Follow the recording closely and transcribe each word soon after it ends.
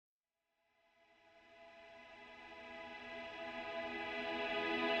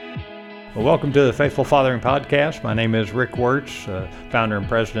Well, welcome to the Faithful Fathering Podcast. My name is Rick Wirtz, founder and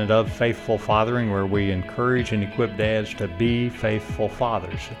president of Faithful Fathering, where we encourage and equip dads to be faithful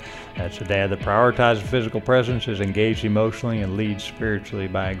fathers. That's a dad that prioritizes physical presence, is engaged emotionally, and leads spiritually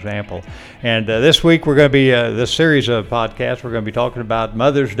by example. And this week we're going to be, this series of podcasts, we're going to be talking about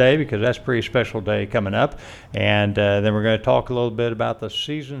Mother's Day, because that's a pretty special day coming up. And then we're going to talk a little bit about the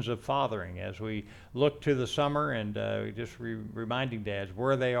seasons of fathering as we look to the summer, and just reminding dads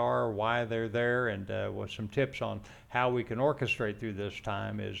where they are, why they're there, and with some tips on how we can orchestrate through this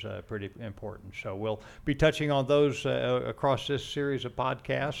time is pretty important. So we'll be touching on those across this series of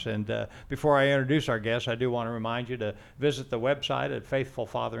podcasts. And before I introduce our guests, I do want to remind you to visit the website at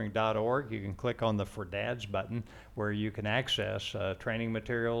faithfulfathering.org. You can click on the For Dads button, where you can access training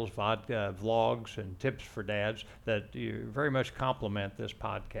materials, vlogs, and tips for dads that very much complement this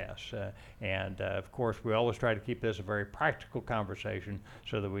podcast. And of course, we always try to keep this a very practical conversation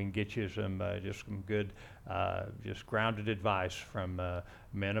so that we can get you some good, just grounded advice from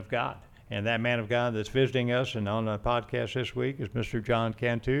men of God. And that man of God that's visiting us and on the podcast this week is Mr. John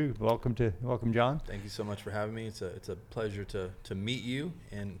Cantu. Welcome, John. Thank you so much for having me. It's a pleasure to meet you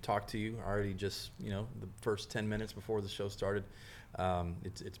and talk to you. Already just the first 10 minutes before the show started,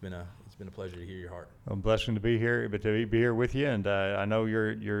 it's been a pleasure to hear your heart. Well, blessing to be here, but to be here with you. And I know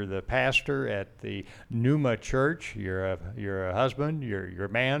you're the pastor at the Numa Church. You're a husband. You're a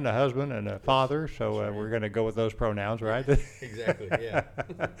man, a husband, and a father. So we're going to go with those pronouns, right? Exactly. Yeah.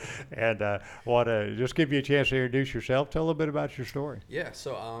 And want to just give you a chance to introduce yourself. Tell a little bit about your story. Yeah.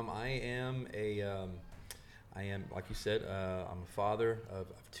 So I am like you said, I'm a father of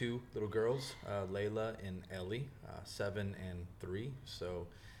two little girls, Layla and Ellie, 7 and 3. So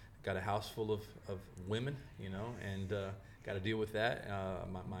got a house full of women, and got to deal with that.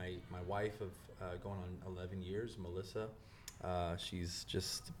 My wife of going on 11 years, Melissa, she's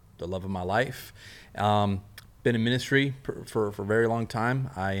just the love of my life. Been in ministry for a very long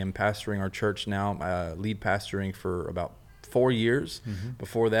time. I am pastoring our church now, lead pastoring for about 4 years. Mm-hmm.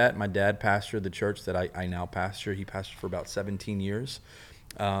 Before that, my dad pastored the church that I now pastor. He pastored for about 17 years.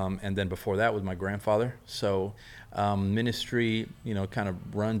 And then before that was my grandfather. So ministry, kind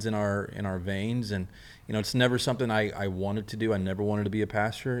of runs in our veins. And, it's never something I wanted to do. I never wanted to be a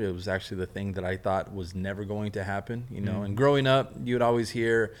pastor. It was actually the thing that I thought was never going to happen, Mm-hmm. And growing up, you would always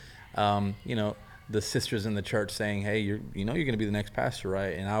hear, the sisters in the church saying, "Hey, you're going to be the next pastor,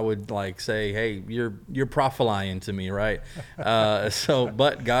 right?" And I would say, "Hey, you're prophesying to me, right?"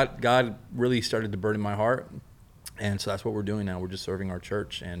 But God really started to burden my heart, and so that's what we're doing now. We're just serving our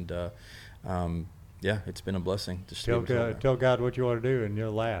church, and it's been a blessing. Tell God what you want to do, and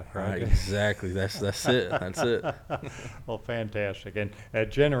you'll laugh, right? Exactly. That's it. That's it. Well, fantastic. And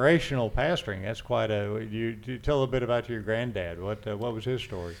generational pastoring, that's quite you tell a little bit about your granddad. What was his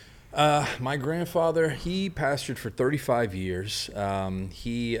story? My grandfather, he pastored for 35 years.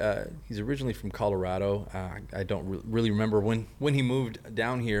 He's originally from Colorado. I don't really remember when he moved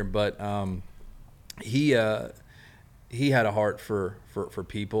down here, but he had a heart for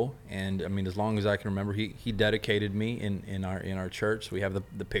people, and I mean, as long as I can remember, he dedicated me in our church. So we have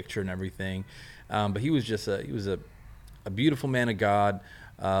the picture and everything. But he was just a beautiful man of God.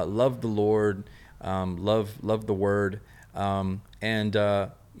 Loved the Lord. Loved the Word.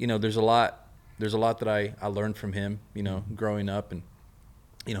 There's a lot that I learned from him, growing up, and,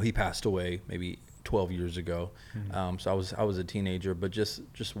 he passed away maybe 12 years ago. Mm-hmm. So I was a teenager, but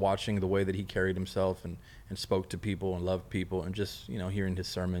just watching the way that he carried himself and spoke to people and loved people, and just, hearing his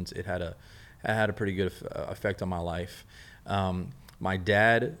sermons, it had a pretty good effect on my life. My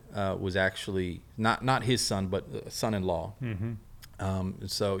dad was actually not his son, but a son-in-law. Mm-hmm.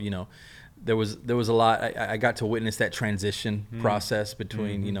 So, there was a lot. I got to witness that transition process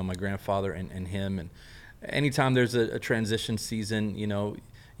between, mm-hmm. My grandfather and him. And anytime there's a transition season,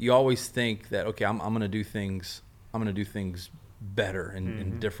 you always think that, okay, I'm going to do things better and, mm-hmm.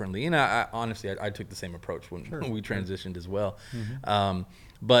 and differently. And I honestly took the same approach when we transitioned as well. Mm-hmm.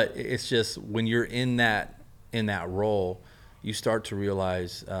 But it's just when you're in that role, you start to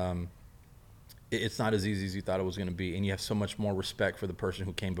realize it's not as easy as you thought it was going to be, and you have so much more respect for the person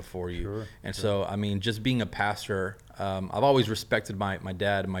who came before you. Sure, and so, I mean, just being a pastor, I've always respected my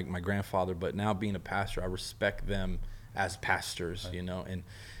dad and my grandfather, but now being a pastor, I respect them as pastors, right.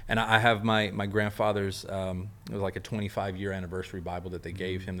 And I have my grandfather's, it was like a 25-year anniversary Bible that they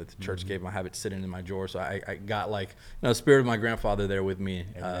gave him, that the church mm-hmm. gave him. I have it sitting in my drawer, so I got the spirit of my grandfather there with me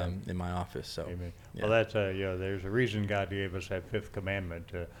in my office. So, Amen. Yeah. Well, that's there's a reason God gave us that fifth commandment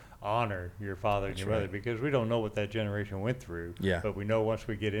to honor your father and That's your right. mother, because we don't know what that generation went through. Yeah. But we know once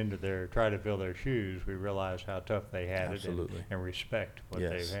we get into try to fill their shoes, we realize how tough they had Absolutely. it and respect what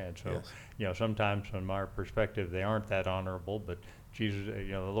Yes. they've had. So, Yes. sometimes from our perspective, they aren't that honorable, but Jesus,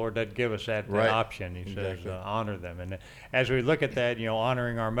 the Lord doesn't give us that Right. option. He Exactly. says, honor them. And as we look at that,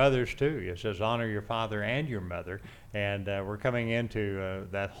 honoring our mothers too, it says, honor your father and your mother. And we're coming into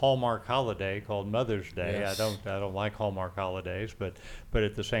that Hallmark holiday called Mother's Day. Yes. I don't like Hallmark holidays, but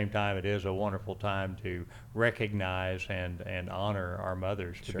at the same time, it is a wonderful time to recognize and honor our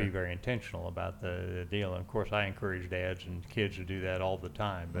mothers, to Sure. be very intentional about the deal. And of course, I encourage dads and kids to do that all the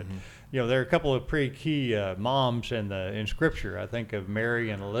time. But there are a couple of pretty key moms in Scripture. I think of Mary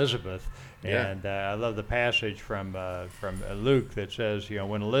and Elizabeth. Yeah. And I love the passage from Luke that says,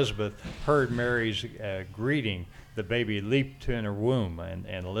 when Elizabeth heard Mary's greeting, the baby leaped in her womb,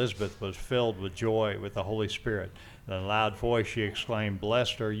 and Elizabeth was filled with joy with the Holy Spirit. In a loud voice she exclaimed,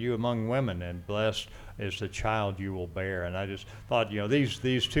 "Blessed are you among women, and blessed is the child you will bear." And I just thought,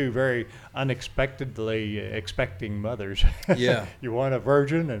 these two very unexpectedly expecting mothers. Yeah. You want a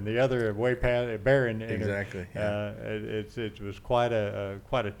virgin, and the other way past barren. Exactly. Yeah. It was quite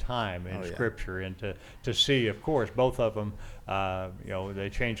a time in Oh, yeah. Scripture, and to see, of course, both of them. They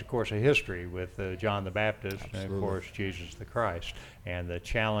changed the course of history with John the Baptist, and of Absolutely. course Jesus the Christ. And the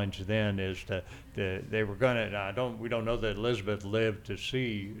challenge then is they were going to. We don't know that Elizabeth lived to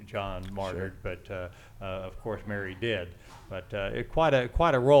see John martyred, Sure. but of course Mary did. But quite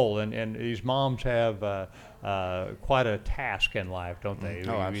a role, and these moms have quite a task in life, don't they?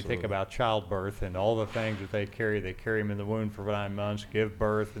 Oh, You think absolutely. about childbirth and all the things that they carry. They carry them in the womb for 9 months, give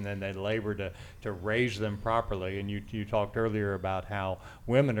birth, and then they labor to raise them properly. And you talked earlier about how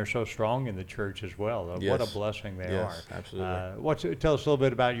women are so strong in the church as well. What a Yes. blessing they Yes, are. absolutely. Tell us a little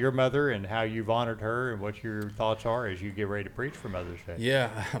bit about your mother and how you've honored her, and what your thoughts are as you get ready to preach for Mother's Day. Yeah,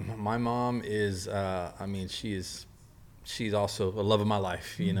 my mom is. She's also a love of my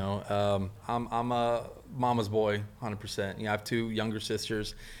life. I'm a mama's boy, 100%. I have 2 younger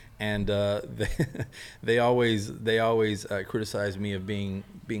sisters, and they always criticize me of being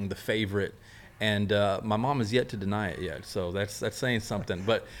the favorite. And my mom has yet to deny it yet, so that's saying something.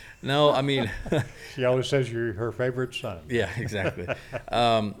 But no, I mean, She always says you're her favorite son. yeah, exactly.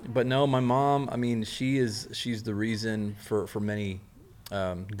 But no, my mom, I mean, she's the reason for many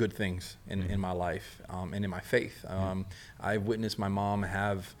good things in my life and in my faith. I've witnessed my mom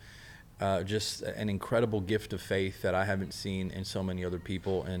have just an incredible gift of faith that I haven't seen in so many other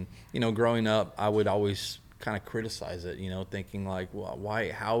people. And growing up, I would always kind of criticize it, thinking like, well,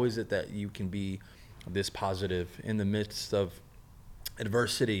 how is it that you can be this positive in the midst of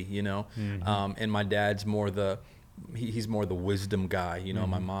adversity, and my dad's more he's more the wisdom guy,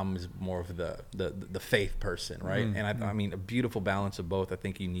 my mom is more of the faith person, right? And I mean, a beautiful balance of both. I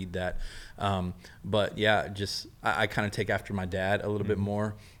think you need that. But yeah, just I kind of take after my dad a little bit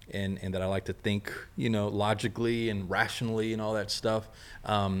more, and that I like to think, logically and rationally and all that stuff.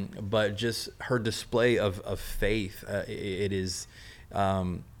 But just her display of faith, it has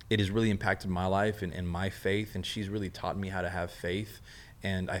really impacted my life and my faith, and she's really taught me how to have faith.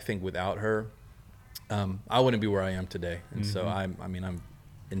 And I think without her, I wouldn't be where I am today. And so I'm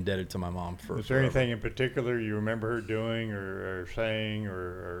indebted to my mom for. Is there anything in particular you remember her doing or saying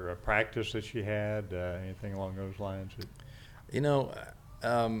or a practice that she had? Anything along those lines?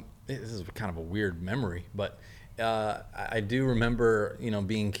 This is kind of a weird memory, but I do remember,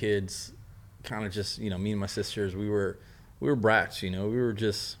 being kids, kind of just, me and my sisters, we were brats,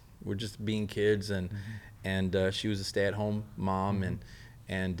 we're just being kids, and she was a stay-at-home mom,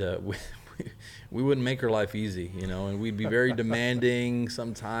 and we wouldn't make her life easy, and we'd be very demanding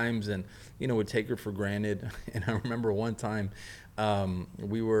sometimes, and would take her for granted. And I remember one time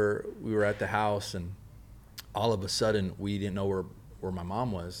we were at the house, and all of a sudden we didn't know where my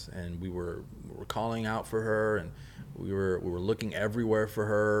mom was, and we were calling out for her, and we were looking everywhere for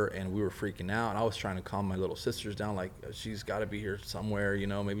her, and we were freaking out. And I was trying to calm my little sisters down, like, she's got to be here somewhere,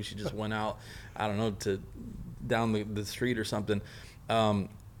 maybe she just went out, I don't know, to down the street or something.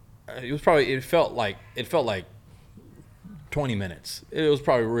 It felt like 20 minutes. It was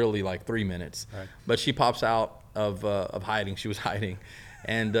probably really like 3 minutes. Right. But she pops out of hiding. She was hiding,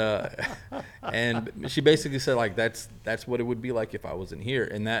 and she basically said, like, that's what it would be like if I wasn't here.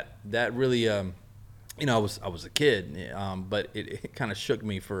 And that really, I was a kid, but it kind of shook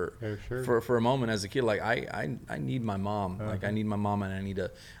me for a moment as a kid. Like, I need my mom. Like, I need my mom, and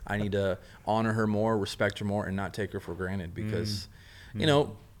I need to honor her more, respect her more, and not take her for granted, because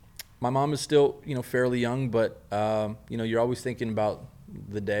my mom is still, fairly young, but you're always thinking about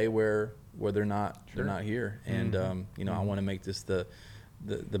the day where they're not here, and I want to make this the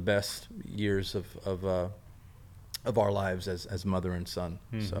the best years of our lives as mother and son.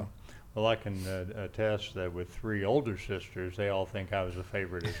 Mm-hmm. So. Well, I can attest that with 3 older sisters, they all think I was a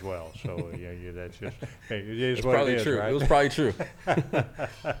favorite as well. So that's just it is It's what probably it is, true. right? It was probably true.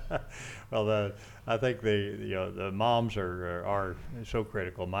 Well, I think the moms are so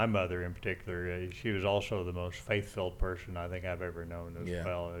critical. My mother, in particular, she was also the most faith-filled person I think I've ever known as Yeah.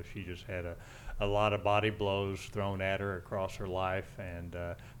 well. She just had a lot of body blows thrown at her across her life, and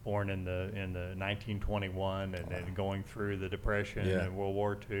born in the 1921, and then going through the Depression Yeah. and World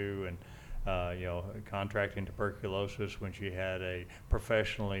War II, and contracting tuberculosis when she had a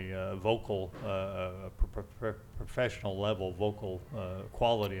professionally professional level vocal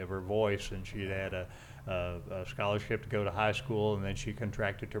quality of her voice, and she had a scholarship to go to high school, and then she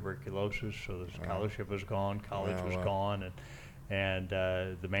contracted tuberculosis, so the scholarship was gone, college was gone, and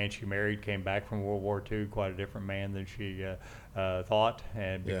the man she married came back from World War II, quite a different man than she thought,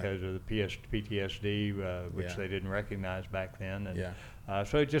 and because of the PTSD, which they didn't recognize back then. And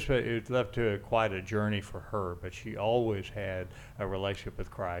so it left to quite a journey for her, but she always had a relationship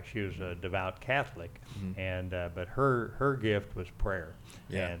with Christ. She was a devout Catholic, and but her gift was prayer.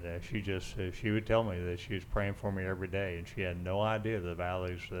 And she would tell me that she was praying for me every day, and she had no idea the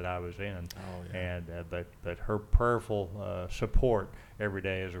valleys that I was in. And but her prayerful support every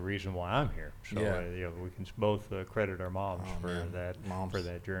day is a reason why I'm here. So we can both credit our moms for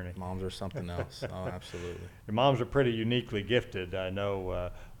that journey. Moms are something else. Oh, absolutely. Your moms are pretty uniquely gifted. I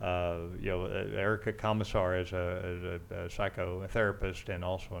know Erica Commissar is a psychotherapist and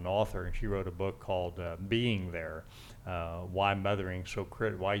also an author, and she wrote a book called Being There. Why mothering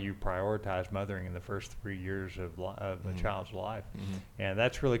why you prioritize mothering in the first 3 years of a child's life. And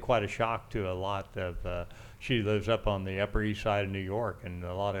that's really quite a shock to a lot of she lives up on the Upper East Side of New York, and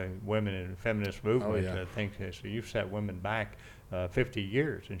a lot of women in the feminist movement think so you've set women back 50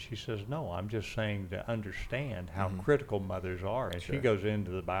 years, and she says, no, I'm just saying to understand how critical mothers are. And she goes into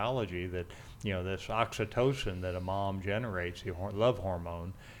the biology that this oxytocin that a mom generates, the love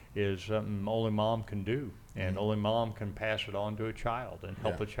hormone, is something only mom can do, and only mom can pass it on to a child and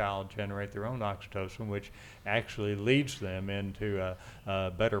help a child generate their own oxytocin, which actually leads them into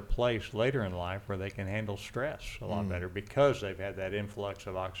a better place later in life where they can handle stress a lot better because they've had that influx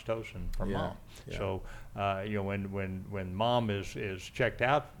of oxytocin from mom. So when mom is checked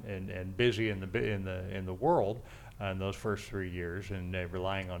out and busy in the world in those first 3 years and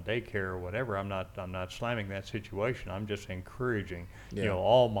relying on daycare or whatever, I'm not slamming that situation. I'm just encouraging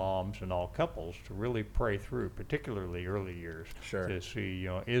all moms and all couples to really pray through, particularly early years, to see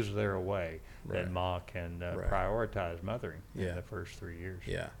is there a way that mom can prioritize mothering in the first 3 years.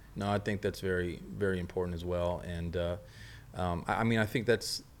 Yeah, no, I think that's very, very important as well. And I mean, I think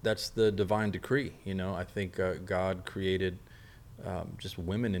that's the divine decree. I think God created just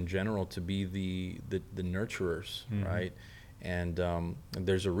women in general to be the nurturers, right? And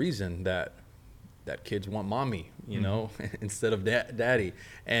there's a reason that kids want mommy, instead of daddy.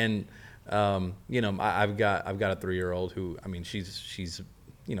 And I've got a 3-year-old who, I mean, she's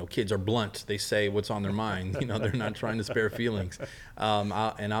kids are blunt. They say what's on their mind. They're not trying to spare feelings.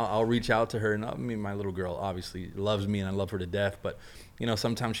 I'll reach out to her, and I mean, my little girl obviously loves me, and I love her to death. But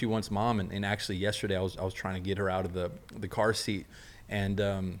sometimes she wants mom. And actually, yesterday I was trying to get her out of the car seat,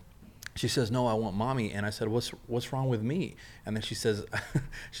 and she says, "No, I want mommy." And I said, "What's wrong with me?" And then she says,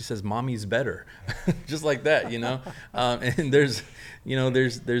 "Mommy's better," just like that, And there's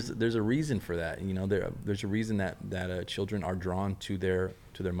a reason for that. There's a reason that children are drawn to their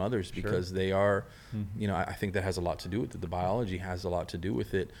mothers because they are, I think that has a lot to do with it. The biology has a lot to do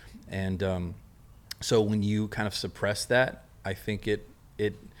with it, and so when you kind of suppress that, I think it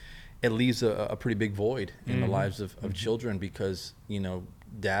leaves a pretty big void in the lives of children because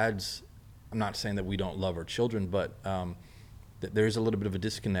dads, I'm not saying that we don't love our children, but there's a little bit of a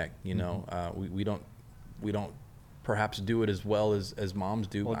disconnect. We don't perhaps do it as well as moms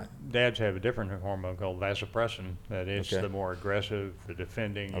do. Well, dads have a different hormone called vasopressin that is the more aggressive, the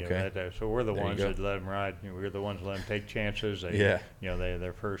defending. So we're the ones that let them ride. We're the ones that let them take chances.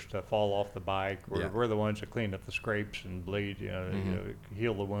 They're first to fall off the bike. We're the ones that clean up the scrapes and bleed.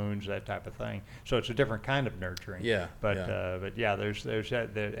 Heal the wounds, that type of thing. So it's a different kind of nurturing. But there's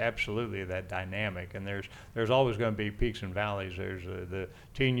that absolutely that dynamic, and there's always going to be peaks and valleys. There's the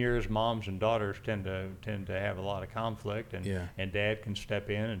teen years. Moms and daughters tend to have a lot of conflict, and dad can step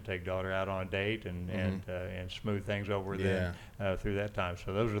in and take daughter out on a date and smooth things over then through that time.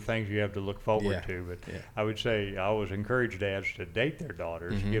 So those are things you have to look forward to. But I would say I always encourage dads to date their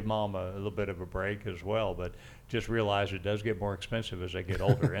daughters, give mom a little bit of a break as well, but just realize it does get more expensive as they get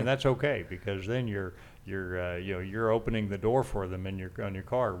older, and that's okay because then you're you're opening the door for them in on your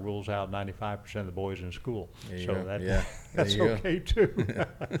car. It rules out 95% of the boys in school. So that's okay too.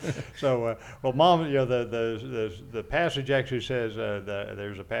 So, well, Mom, the passage actually says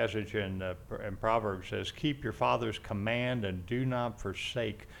there's a passage in Proverbs says, "Keep your father's command and do not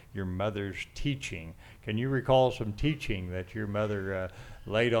forsake your mother's teaching." Can you recall some teaching that your mother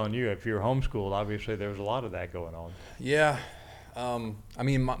laid on you? If you're homeschooled, obviously there was a lot of that going on. Yeah. I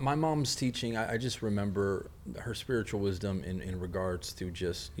mean, my mom's teaching, I just remember her spiritual wisdom in regards to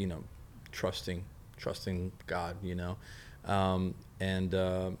just, trusting God, I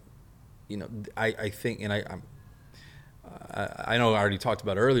think, and I know I already talked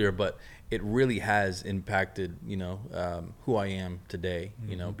about it earlier, but it really has impacted, who I am today,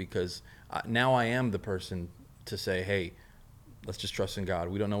 because now I am the person to say, hey, let's just trust in God.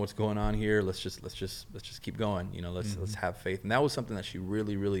 We don't know what's going on here. Let's just keep going. Let's have faith. And that was something that she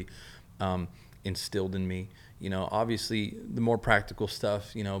really, really instilled in me. Obviously the more practical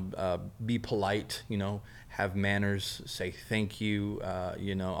stuff. Be polite. Have manners. Say thank you.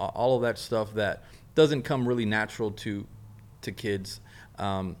 All of that stuff that doesn't come really natural to kids.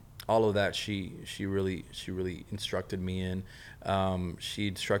 All of that she really instructed me in. She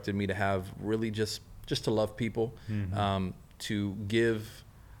instructed me to have really just to love people. To give,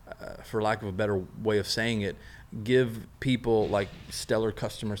 for lack of a better way of saying it, give people like stellar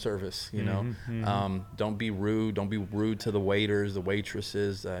customer service. Don't be rude. Don't be rude to the waiters, the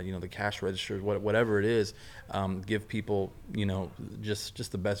waitresses, the cash registers, whatever it is. Give people,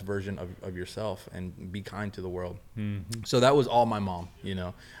 just the best version of yourself, and be kind to the world. So that was all my mom.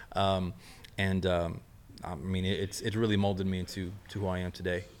 I mean, it's really molded me into who I am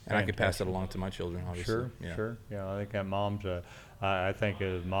today, and I can pass that along to my children. Obviously, sure. I think that mom's. I think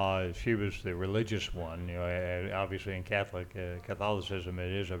Ma, she was the religious one. Obviously in Catholicism,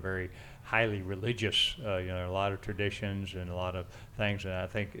 it is a very highly religious. A lot of traditions and a lot of things, and I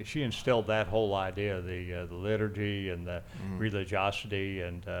think she instilled that whole idea, the liturgy and the religiosity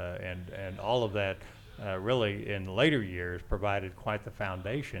and all of that. Really, in later years, provided quite the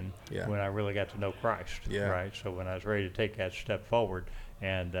foundation when I really got to know Christ. Right. So when I was ready to take that step forward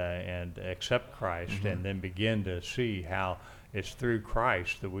and accept Christ, and then begin to see how it's through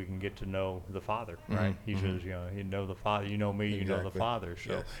Christ that we can get to know the Father. Right. He says, you know the Father, you know me, you know the Father.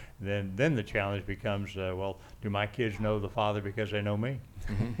 So then the challenge becomes, well, do my kids know the Father because they know me?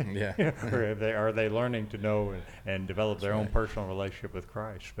 Or are they learning to know and develop their own personal relationship with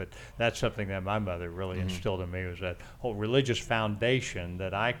Christ? But that's something that my mother really instilled in me, was that whole religious foundation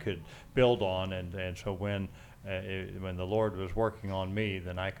that I could build on, and so when the Lord was working on me,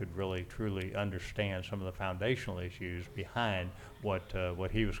 then I could really truly understand some of the foundational issues behind what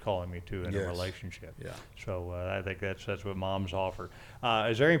He was calling me to in a relationship. So I think that's what moms offer.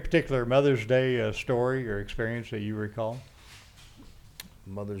 Is there any particular Mother's Day story or experience that you recall?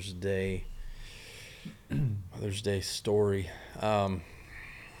 Mother's Day story.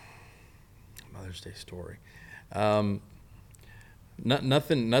 Mother's Day story.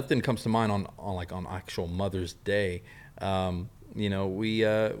 Nothing comes to mind on actual Mother's Day.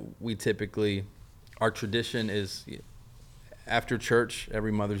 We typically, our tradition is after church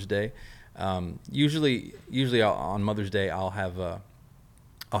every Mother's Day. Usually on Mother's Day I'll have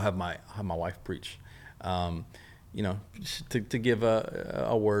my wife preach. To give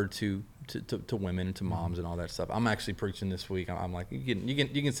a word to women and to moms and all that stuff. I'm actually preaching this week. I'm like, you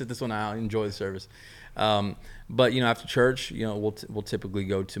can sit this one out, enjoy the service. But after church, we'll typically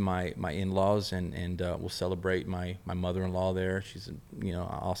go to my in-laws and we'll celebrate my mother-in-law there. She's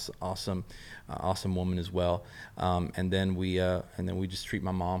awesome woman as well. And then we just treat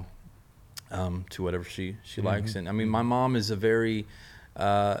my mom to whatever she likes. And I mean, my mom is a very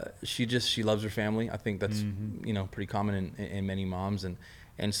she loves her family. I think that's pretty common in many moms,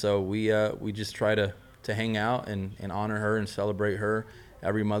 and so we just try to hang out and honor her and celebrate her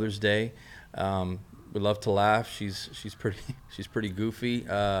every Mother's Day. We love to laugh. She's pretty goofy.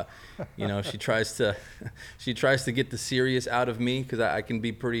 She tries to get the serious out of me, because I can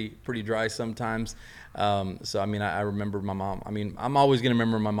be pretty dry sometimes. So I mean, I remember my mom. I mean, I'm always gonna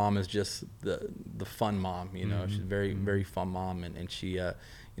remember my mom as just the fun mom. She's a very, very fun mom, and she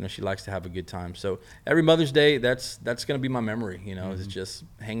she likes to have a good time. So every Mother's Day, that's gonna be my memory. It's just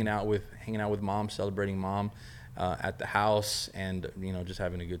hanging out with mom, celebrating mom at the house, and just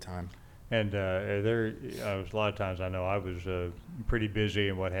having a good time. And there was a lot of times, I know I was pretty busy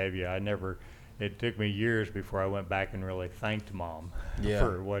and what have you. It took me years before I went back and really thanked Mom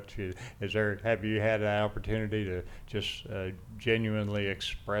for what she. Have you had an opportunity to just genuinely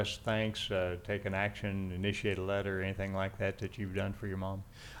express thanks, take an action, initiate a letter, anything like that you've done for your mom?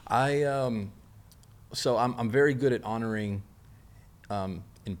 So I'm very good at honoring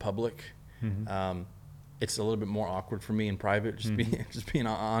in public. It's a little bit more awkward for me in private. Just being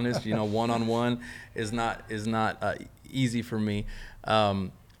honest, one-on-one is not easy for me.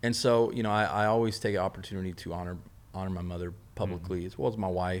 And so I always take an opportunity to honor my mother publicly, as well as my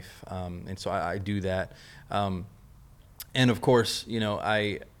wife. And so I do that. And of course,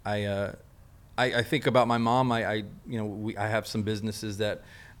 I think about my mom. I have some businesses that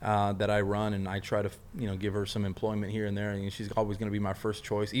I run, and I try to give her some employment here and there. And she's always going to be my first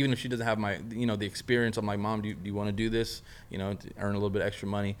choice, even if she doesn't have my the experience. I'm like, Mom, do you want to do this? To earn a little bit extra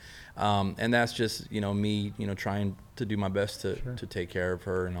money, and that's just me trying to do my best to take care of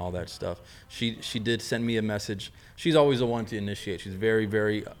her and all that stuff. She did send me a message. She's always the one to initiate. She's very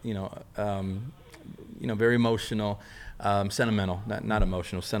very very emotional. Sentimental, not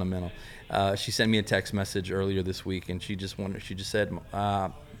emotional, sentimental. She sent me a text message earlier this week, and she said,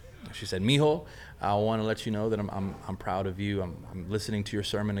 Mijo, I want to let you know that I'm proud of you. I'm listening to your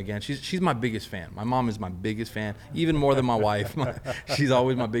sermon again. She's my biggest fan. My mom is my biggest fan, even more than my wife. She's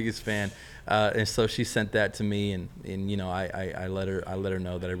always my biggest fan. And so she sent that to me, and I let her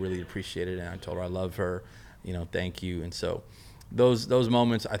know that I really appreciate it, and I told her I love her. Thank you. And so those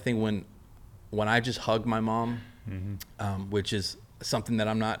moments, I think when I just hug my mom, which is something that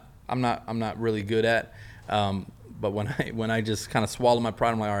I'm not really good at. But when I just kind of swallow my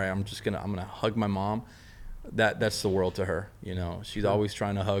pride, I'm like, all right, I'm gonna hug my mom. That's the world to her. She's always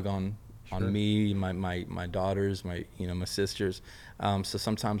trying to hug on me, my daughters, my sisters. So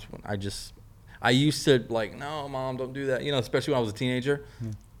sometimes when I used to like, no, Mom, don't do that. Especially when I was a teenager.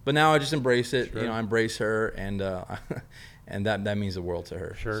 But now I just embrace it. I embrace her, and and that means the world to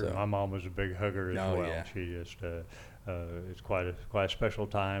her. Sure. So. My mom was a big hugger as well. Yeah. She just it's quite a special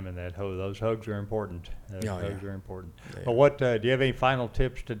time, and those hugs are important. Hugs are important. Yeah. Well, do you have any final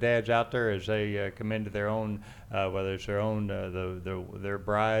tips to dads out there as they come into their own, whether it's their own their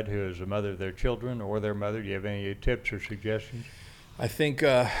bride who is the mother of their children or their mother? Do you have any tips or suggestions? I think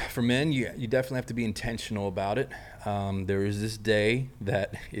for men, you definitely have to be intentional about it. There is this day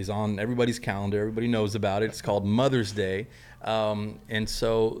that is on everybody's calendar. Everybody knows about it. It's called Mother's Day. And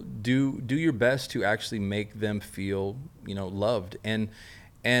so do your best to actually make them feel, loved,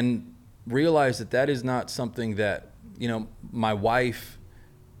 and realize that is not something that, my wife,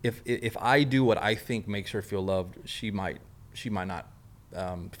 if I do what I think makes her feel loved, she might not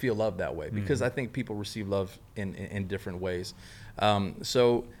feel loved that way, because I think people receive love in different ways.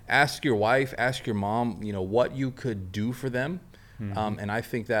 So ask your wife, ask your mom, what you could do for them. And I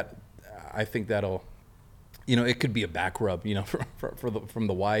think that'll, it could be a back rub, from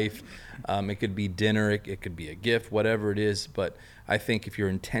the wife. It could be dinner. It could be a gift, whatever it is. But I think if you're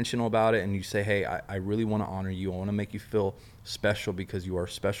intentional about it and you say, hey, I really want to honor you. I want to make you feel special because you are a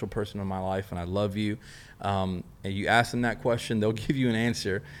special person in my life and I love you. And you ask them that question, they'll give you an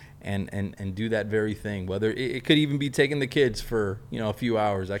answer. And do that very thing. Whether it could even be taking the kids for a few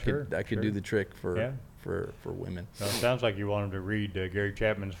hours. That could do the trick for women. Well, it sounds like you want them to read Gary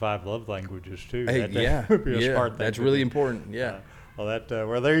Chapman's 5 Love Languages too. Hey, that would be a smart thing. That's really important. Yeah. Well,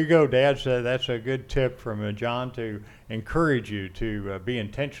 there you go, Dads. That's a good tip from John to encourage you to be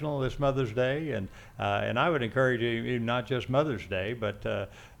intentional this Mother's Day, and I would encourage you not just Mother's Day, but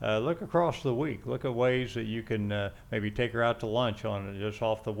look across the week. Look at ways that you can maybe take her out to lunch on just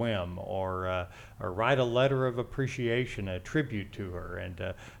off the whim, or write a letter of appreciation, a tribute to her,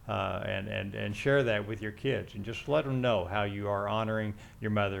 and share that with your kids, and just let them know how you are honoring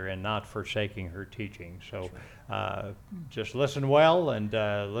your mother and not forsaking her teaching. So just listen well, and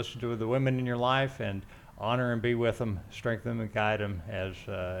listen to the women in your life, and honor and be with them, strengthen them, and guide them as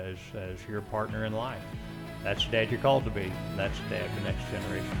your partner in life. That's the dad you're called to be. That's the dad the next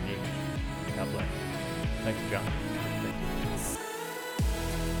generation needs. God bless. Thank you, John.